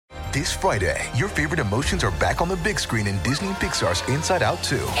This Friday, your favorite emotions are back on the big screen in Disney and Pixar's Inside Out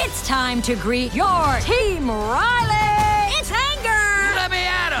 2. It's time to greet your Team Riley! It's anger! Let me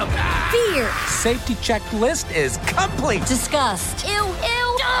at him! Fear! Safety checklist is complete! Disgust! Ew,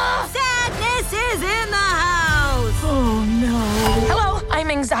 ew! Sadness is in the house! Oh, no. Hello, I'm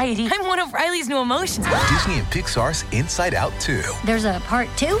anxiety. I'm one of Riley's new emotions. Disney and Pixar's Inside Out 2. There's a part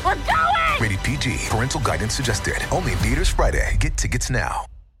 2? We're going! Rated PG. Parental guidance suggested. Only in theaters Friday. Get tickets now.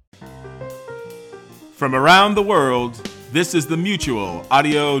 From around the world, this is the Mutual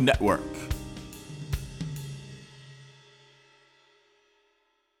Audio Network.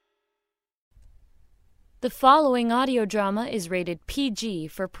 The following audio drama is rated PG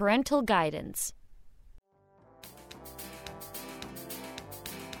for parental guidance.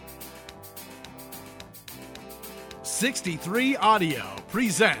 '63 Audio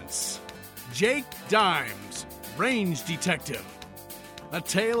presents Jake Dimes, Range Detective, A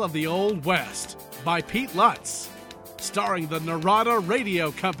Tale of the Old West by Pete Lutz, starring the Narada Radio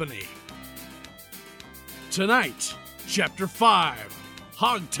Company. Tonight, Chapter 5,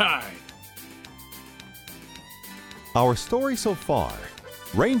 Hogtied. Our story so far.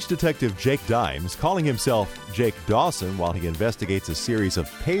 Range Detective Jake Dimes, calling himself Jake Dawson while he investigates a series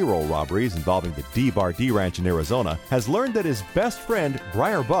of payroll robberies involving the D-Bar-D Ranch in Arizona, has learned that his best friend,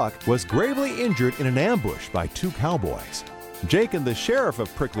 Briar Buck, was gravely injured in an ambush by two cowboys. Jake and the sheriff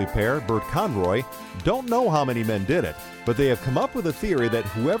of Prickly Pear, Bert Conroy, don't know how many men did it, but they have come up with a theory that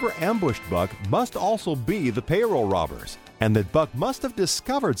whoever ambushed Buck must also be the payroll robbers, and that Buck must have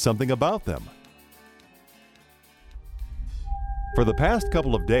discovered something about them. For the past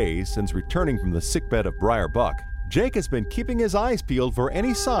couple of days, since returning from the sickbed of Briar Buck, Jake has been keeping his eyes peeled for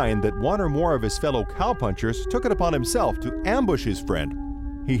any sign that one or more of his fellow cowpunchers took it upon himself to ambush his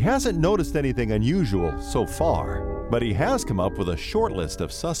friend. He hasn't noticed anything unusual so far, but he has come up with a short list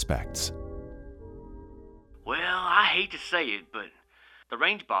of suspects. Well, I hate to say it, but the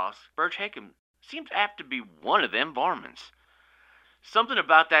range boss, Birch Hickam, seems apt to be one of them varmints. Something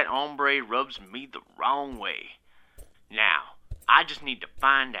about that hombre rubs me the wrong way. Now, I just need to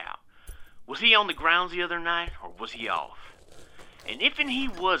find out. Was he on the grounds the other night, or was he off? And if he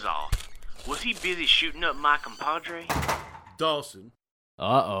was off, was he busy shooting up my compadre? Dawson.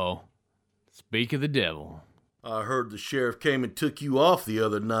 Uh-oh. Speak of the devil. I heard the sheriff came and took you off the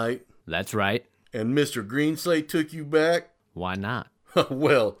other night. That's right. And Mr. Greenslate took you back? Why not?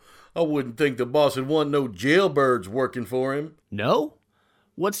 Well, I wouldn't think the boss would want no jailbirds working for him. No?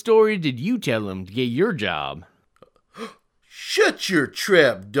 What story did you tell him to get your job? Shut your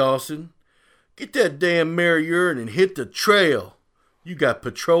trap, Dawson. Get that damn mare of yourn and hit the trail. You got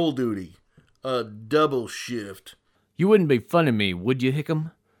patrol duty. A double shift. You wouldn't be funning me, would you,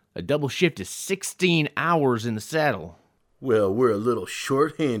 Hickam? A double shift is 16 hours in the saddle. Well, we're a little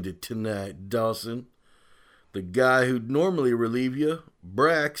short-handed tonight, Dawson. The guy who'd normally relieve you,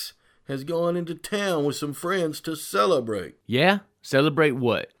 Brax, has gone into town with some friends to celebrate. Yeah? Celebrate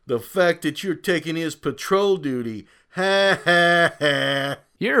what? The fact that you're taking his patrol duty. Ha ha ha.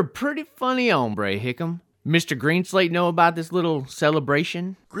 You're a pretty funny hombre, Hickam. Mr. Greenslate know about this little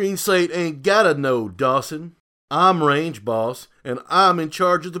celebration? Greenslate ain't gotta know, Dawson. I'm range boss, and I'm in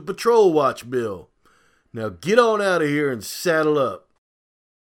charge of the patrol watch bill. Now get on out of here and saddle up.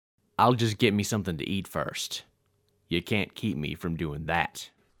 I'll just get me something to eat first. You can't keep me from doing that.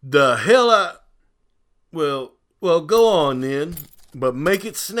 The hell I... Well, go on then, but make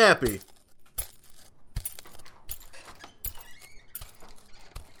it snappy.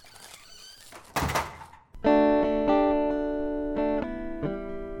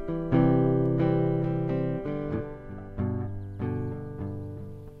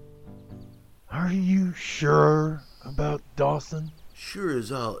 Are you sure about Dawson? Sure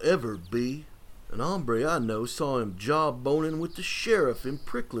as I'll ever be. An hombre I know saw him jawboning with the sheriff in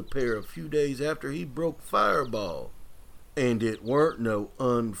Prickly Pear a few days after he broke Fireball. And it weren't no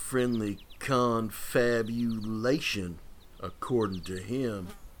unfriendly confabulation, according to him.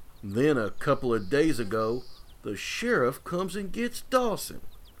 Then a couple of days ago, the sheriff comes and gets Dawson,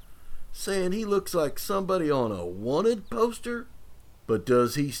 saying he looks like somebody on a wanted poster. But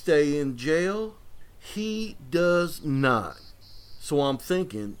does he stay in jail? He does not. So I'm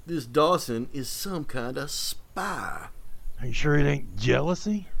thinking this Dawson is some kind of spy. Are you sure it ain't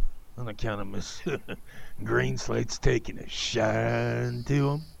jealousy? On account of Miss Greenslate's taking a shine to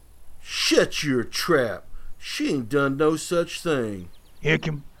him? Shut your trap. She ain't done no such thing.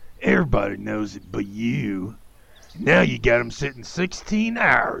 Hickam, everybody knows it but you. Now you got him sitting 16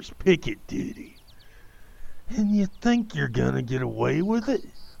 hours picket duty. And you think you're gonna get away with it?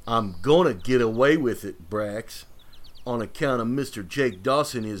 I'm gonna get away with it, Brax. on account of Mr. Jake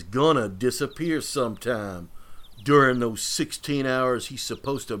Dawson is gonna disappear sometime during those 16 hours he's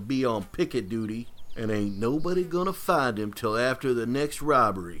supposed to be on picket duty, and ain't nobody gonna find him till after the next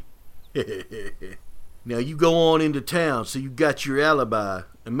robbery. Now you go on into town so you got your alibi,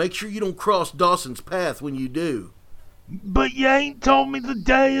 and make sure you don't cross Dawson's path when you do. But you ain't told me the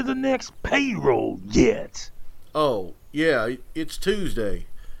day of the next payroll yet. Oh, yeah, it's Tuesday.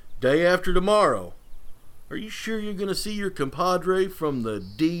 Day after tomorrow. Are you sure you're gonna see your compadre from the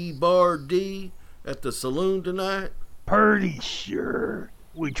D-Bar D at the saloon tonight? Pretty sure.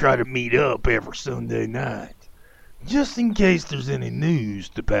 We try to meet up every Sunday night, just in case there's any news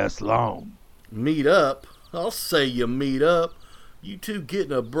to pass along. Meet up? I'll say you meet up. You two get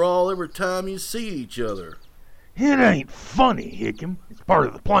in a brawl every time you see each other. It ain't funny, Hickam. It's part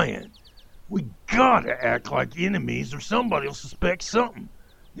of the plan. We gotta act like enemies or somebody'll suspect something.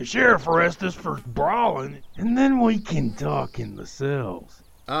 The sheriff arrests us for brawling, and then we can talk in the cells.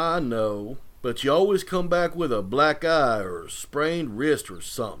 I know, but you always come back with a black eye or a sprained wrist or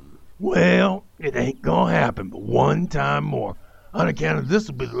something. Well, it ain't gonna happen but one time more. On account of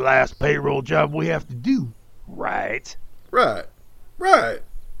this'll be the last payroll job we have to do, right? Right.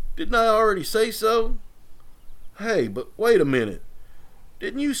 Didn't I already say so? Hey, but wait a minute.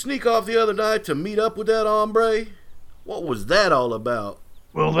 Didn't you sneak off the other night to meet up with that hombre? What was that all about?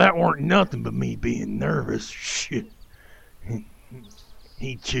 Well, that weren't nothing but me being nervous. Shit.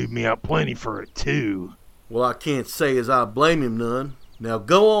 He chewed me out plenty for it, too. Well, I can't say as I blame him none. Now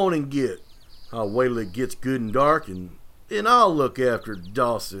go on and get. I'll wait till it gets good and dark, and then I'll look after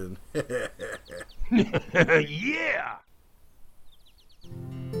Dawson. Yeah!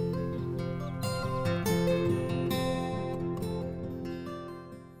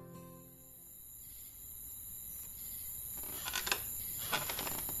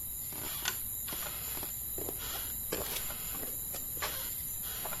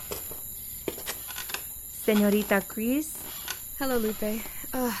 Señorita Chris? Hello, Lupe.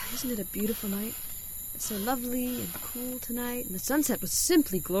 Isn't it a beautiful night? It's so lovely and cool tonight, and the sunset was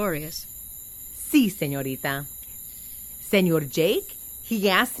simply glorious. Sí, señorita. Señor Jake, he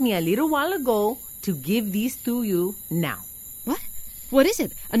asked me a little while ago to give these to you now. What? What is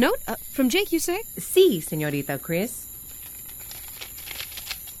it? A note? From Jake, you say? Sí, señorita Chris.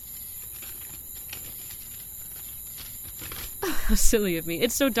 Oh, how silly of me.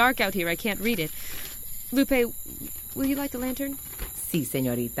 It's so dark out here, I can't read it. Lupe, will you light the lantern? Sí,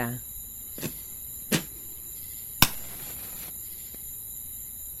 señorita.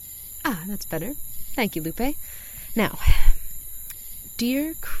 Ah, that's better. Thank you, Lupe. Now,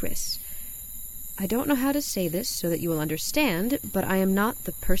 dear Chris, I don't know how to say this so that you will understand, but I am not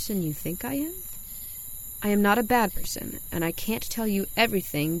the person you think I am. I am not a bad person, and I can't tell you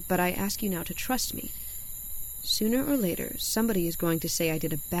everything, but I ask you now to trust me. Sooner or later, somebody is going to say I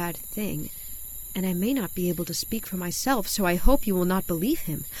did a bad thing, and I may not be able to speak for myself, so I hope you will not believe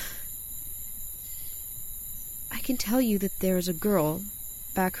him. I can tell you that there is a girl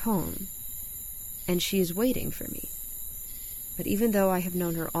back home, and she is waiting for me. But even though I have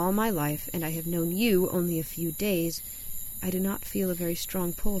known her all my life, and I have known you only a few days, I do not feel a very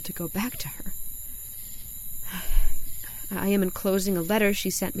strong pull to go back to her. I am enclosing a letter she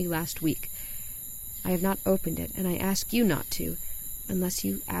sent me last week. I have not opened it, and I ask you not to, unless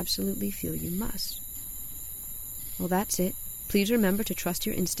you absolutely feel you must. Well, that's it. Please remember to trust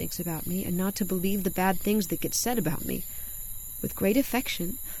your instincts about me, and not to believe the bad things that get said about me. With great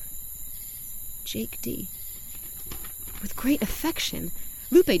affection, Jake D. With great affection?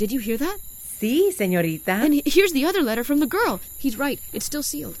 Lupe, did you hear that? Sí, señorita. And here's the other letter from the girl. He's right. It's still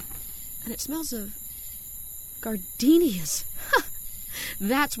sealed. And it smells of gardenias.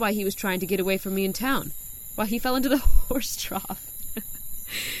 That's why he was trying to get away from me in town. Why he fell into the horse trough.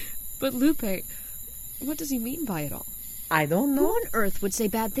 But Lupe, what does he mean by it all? I don't know. Who on earth would say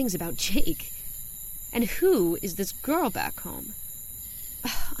bad things about Jake? And who is this girl back home?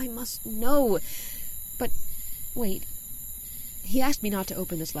 I must know. But, wait. He asked me not to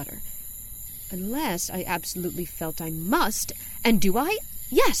open this letter. Unless I absolutely felt I must. And do I?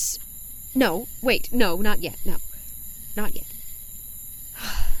 Yes. No, wait. No, not yet. No. Not yet.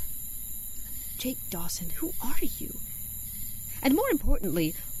 Jake Dawson, who are you? And more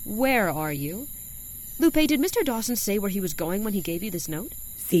importantly, where are you? Lupe, did Mr. Dawson say where he was going when he gave you this note?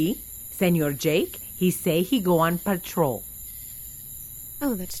 Sí, Señor Jake. He say he go on patrol.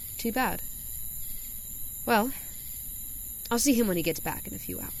 Oh, that's too bad. Well, I'll see him when he gets back in a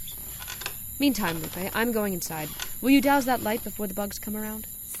few hours. Meantime, Lupe, I'm going inside. Will you douse that light before the bugs come around?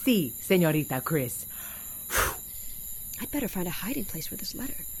 Sí, Señorita Chris. I'd better find a hiding place for this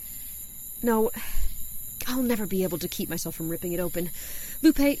letter. No, I'll never be able to keep myself from ripping it open.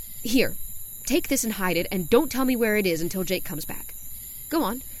 Lupe, here. Take this and hide it, and don't tell me where it is until Jake comes back. Go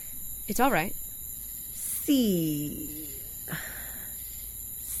on. It's all right. Sí.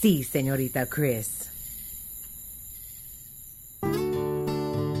 Sí, señorita Chris.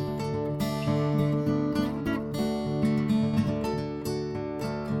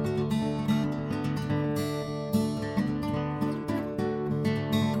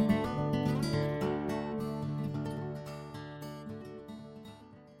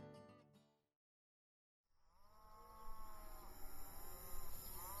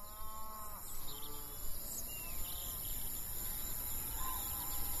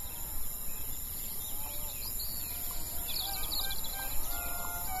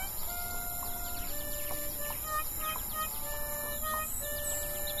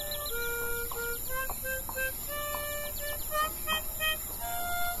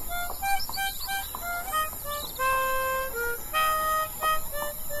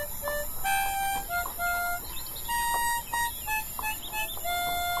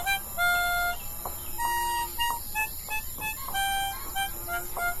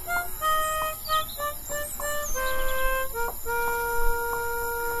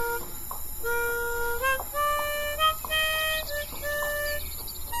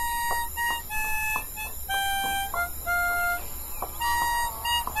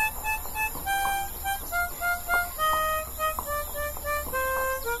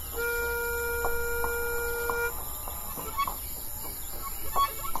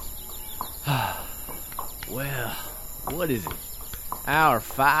 Well, what is it? Hour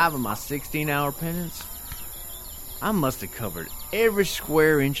 5 of my 16-hour penance? I must have covered every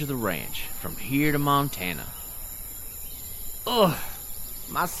square inch of the ranch, from here to Montana. Ugh,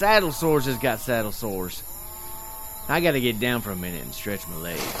 my saddle sores has got saddle sores. I gotta get down for a minute and stretch my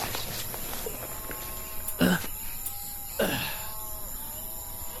legs.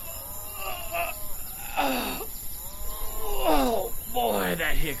 Oh, boy,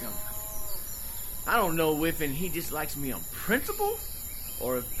 that Hickam. I don't know if he dislikes me on principle,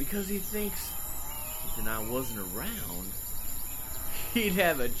 or if because he thinks if I wasn't around, he'd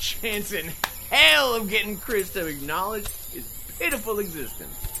have a chance in hell of getting Chris to acknowledge his pitiful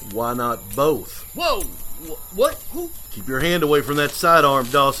existence. Why not both? Whoa! What? Who? Keep your hand away from that sidearm,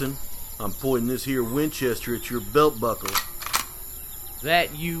 Dawson. I'm pointing this here Winchester at your belt buckle.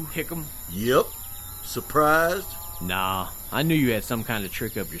 That you, Hickam? Yep. Surprised? Nah, I knew you had some kind of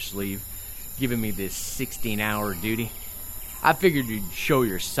trick up your sleeve, giving me this 16-hour duty. I figured you'd show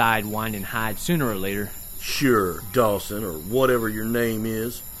your side-winding hide sooner or later. Sure, Dawson, or whatever your name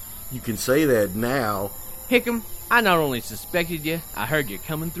is. You can say that now. Hickam, I not only suspected you, I heard you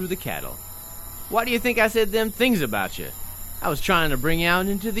coming through the cattle. Why do you think I said them things about you? I was trying to bring you out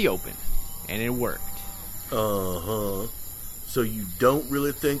into the open, and it worked. Uh-huh. So you don't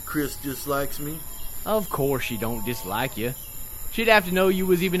really think Chris dislikes me? Of course she don't dislike you. She'd have to know you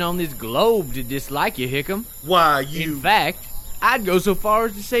was even on this globe to dislike you, Hickam. Why, you... In fact, I'd go so far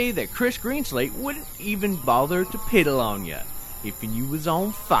as to say that Chris Greenslate wouldn't even bother to piddle on you if you was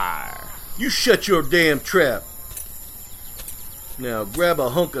on fire. You shut your damn trap. Now grab a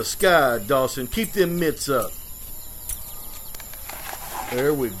hunk of sky, Dawson. Keep them mitts up.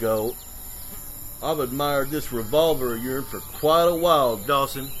 There we go. I've admired this revolver of yours for quite a while,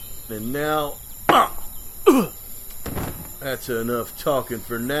 Dawson. And now... That's enough talking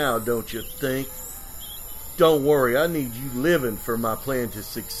for now, don't you think? Don't worry, I need you living for my plan to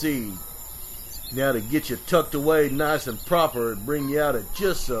succeed. Now to get you tucked away nice and proper and bring you out at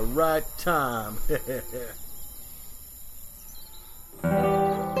just the right time.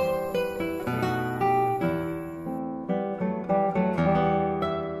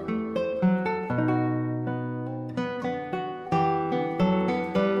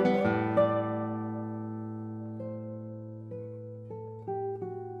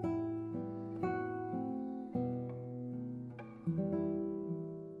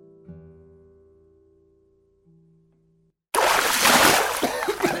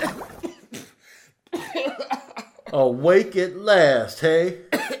 Awake at last, hey?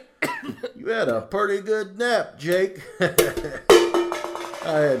 You had a pretty good nap, Jake.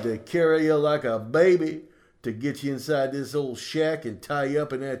 I had to carry you like a baby to get you inside this old shack and tie you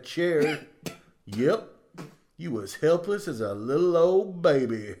up in that chair. Yep, you was helpless as a little old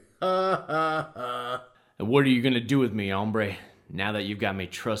baby. Ha ha ha. And what are you gonna do with me, hombre, now that you've got me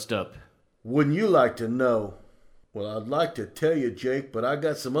trussed up? Wouldn't you like to know? Well, I'd like to tell you, Jake, but I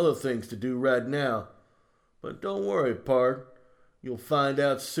got some other things to do right now. But don't worry, pard. You'll find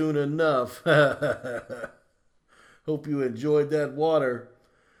out soon enough. Hope you enjoyed that water.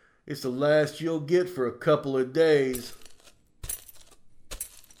 It's the last you'll get for a couple of days.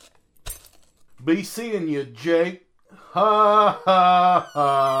 Be seeing you, Jake. Ha ha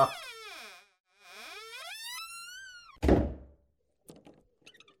ha.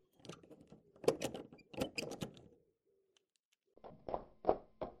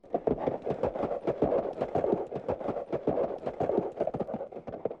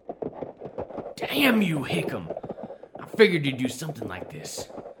 Damn you, Hickam. I figured you'd do something like this.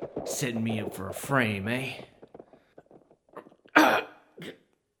 Setting me up for a frame, eh?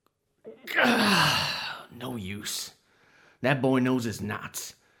 No use. That boy knows his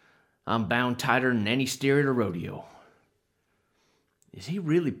knots. I'm bound tighter than any steer at a rodeo. Is he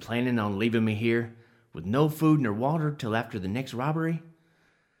really planning on leaving me here with no food nor water till after the next robbery?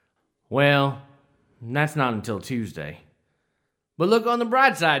 Well, that's not until Tuesday. But look on the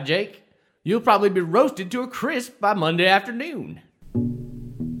bright side, Jake. You'll probably be roasted to a crisp by Monday afternoon.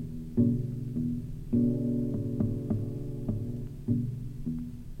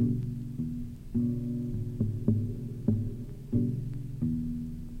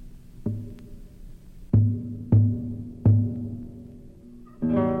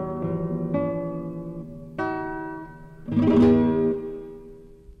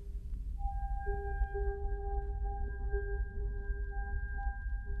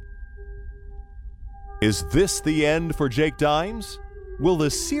 Is this the end for Jake Dimes? Will the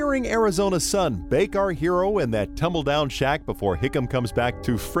searing Arizona sun bake our hero in that tumble-down shack before Hickam comes back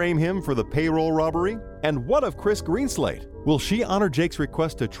to frame him for the payroll robbery? And what of Chris Greenslate? Will she honor Jake's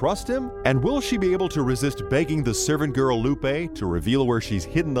request to trust him? And will she be able to resist begging the servant girl Lupe to reveal where she's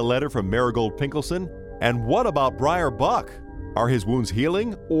hidden the letter from Marigold Pinkelson? And what about Briar Buck? Are his wounds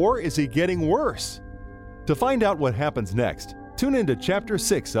healing, or is he getting worse? To find out what happens next, tune into Chapter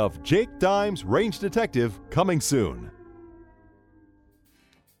 6 of Jake Dimes, Range Detective, coming soon.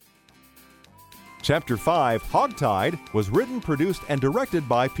 Chapter 5, Hogtied, was written, produced, and directed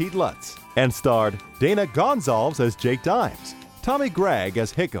by Pete Lutz and starred Dana Gonzalez as Jake Dimes, Tommy Gregg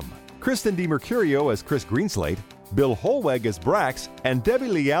as Hickam, Kristen DiMercurio as Chris Greenslate, Bill Holweg as Brax, and Debbie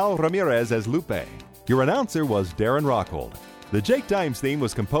Leal Ramirez as Lupe. Your announcer was Darren Rockhold. The Jake Dimes theme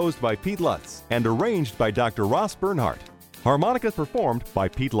was composed by Pete Lutz and arranged by Dr. Ross Bernhardt. Harmonicas performed by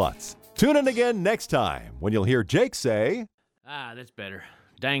Pete Lutz. Tune in again next time when you'll hear Jake say, "Ah, that's better.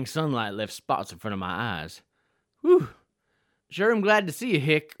 Dang sunlight left spots in front of my eyes. Whew. Sure am glad to see you,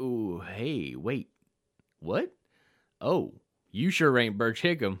 Hick. Ooh, hey, wait. What? Oh, you sure ain't Birch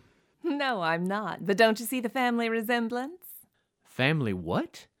Hickam." No, I'm not. But don't you see the family resemblance? Family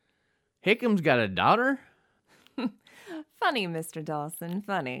what? Hickam's got a daughter? Funny, Mr. Dawson,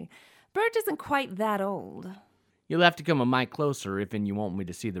 funny. Birch isn't quite that old. You'll have to come a mite closer if and you want me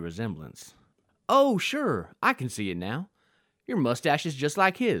to see the resemblance. Oh, sure. I can see it now. Your mustache is just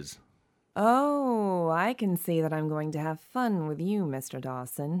like his. Oh, I can see that I'm going to have fun with you, Mr.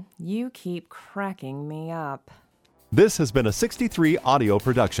 Dawson. You keep cracking me up. This has been a 63 audio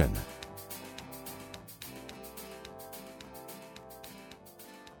production.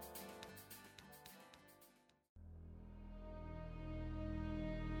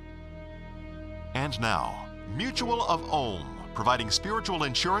 And now, Mutual of Ohm, providing spiritual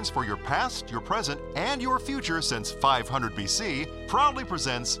insurance for your past, your present, and your future since 500 BC, proudly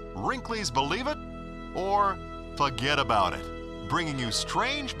presents Wrinkly's Believe It or Forget About It, bringing you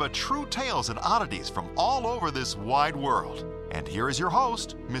strange but true tales and oddities from all over this wide world. And here is your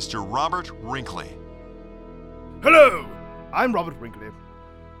host, Mr. Robert Wrinkly. Hello, I'm Robert Wrinkly.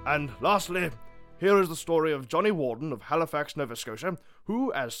 And lastly, here is the story of Johnny Warden of Halifax, Nova Scotia,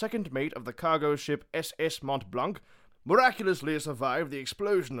 who, as second mate of the cargo ship SS Mont Blanc, miraculously survived the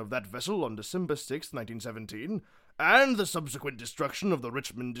explosion of that vessel on December 6, 1917, and the subsequent destruction of the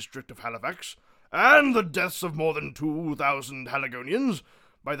Richmond district of Halifax, and the deaths of more than 2,000 Haligonians,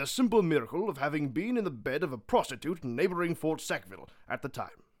 by the simple miracle of having been in the bed of a prostitute in neighboring Fort Sackville at the time.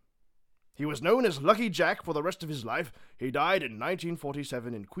 He was known as Lucky Jack for the rest of his life. He died in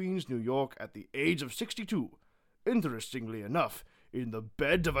 1947 in Queens, New York, at the age of 62, interestingly enough, in the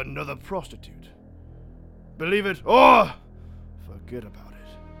bed of another prostitute. Believe it or forget about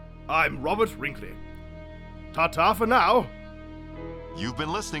it. I'm Robert Wrinkly. Ta-ta for now. You've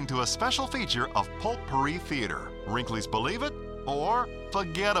been listening to a special feature of Potpourri Theater, Wrinkly's Believe It or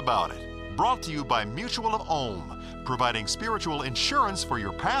Forget About It, brought to you by Mutual of Ohm, providing spiritual insurance for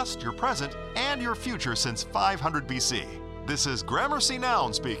your past, your present, and your future since 500 BC. This is Gramercy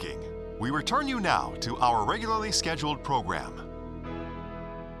Noun speaking. We return you now to our regularly scheduled program.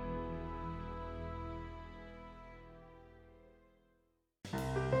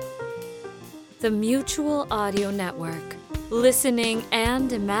 The Mutual Audio Network, listening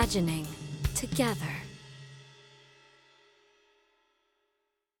and imagining together.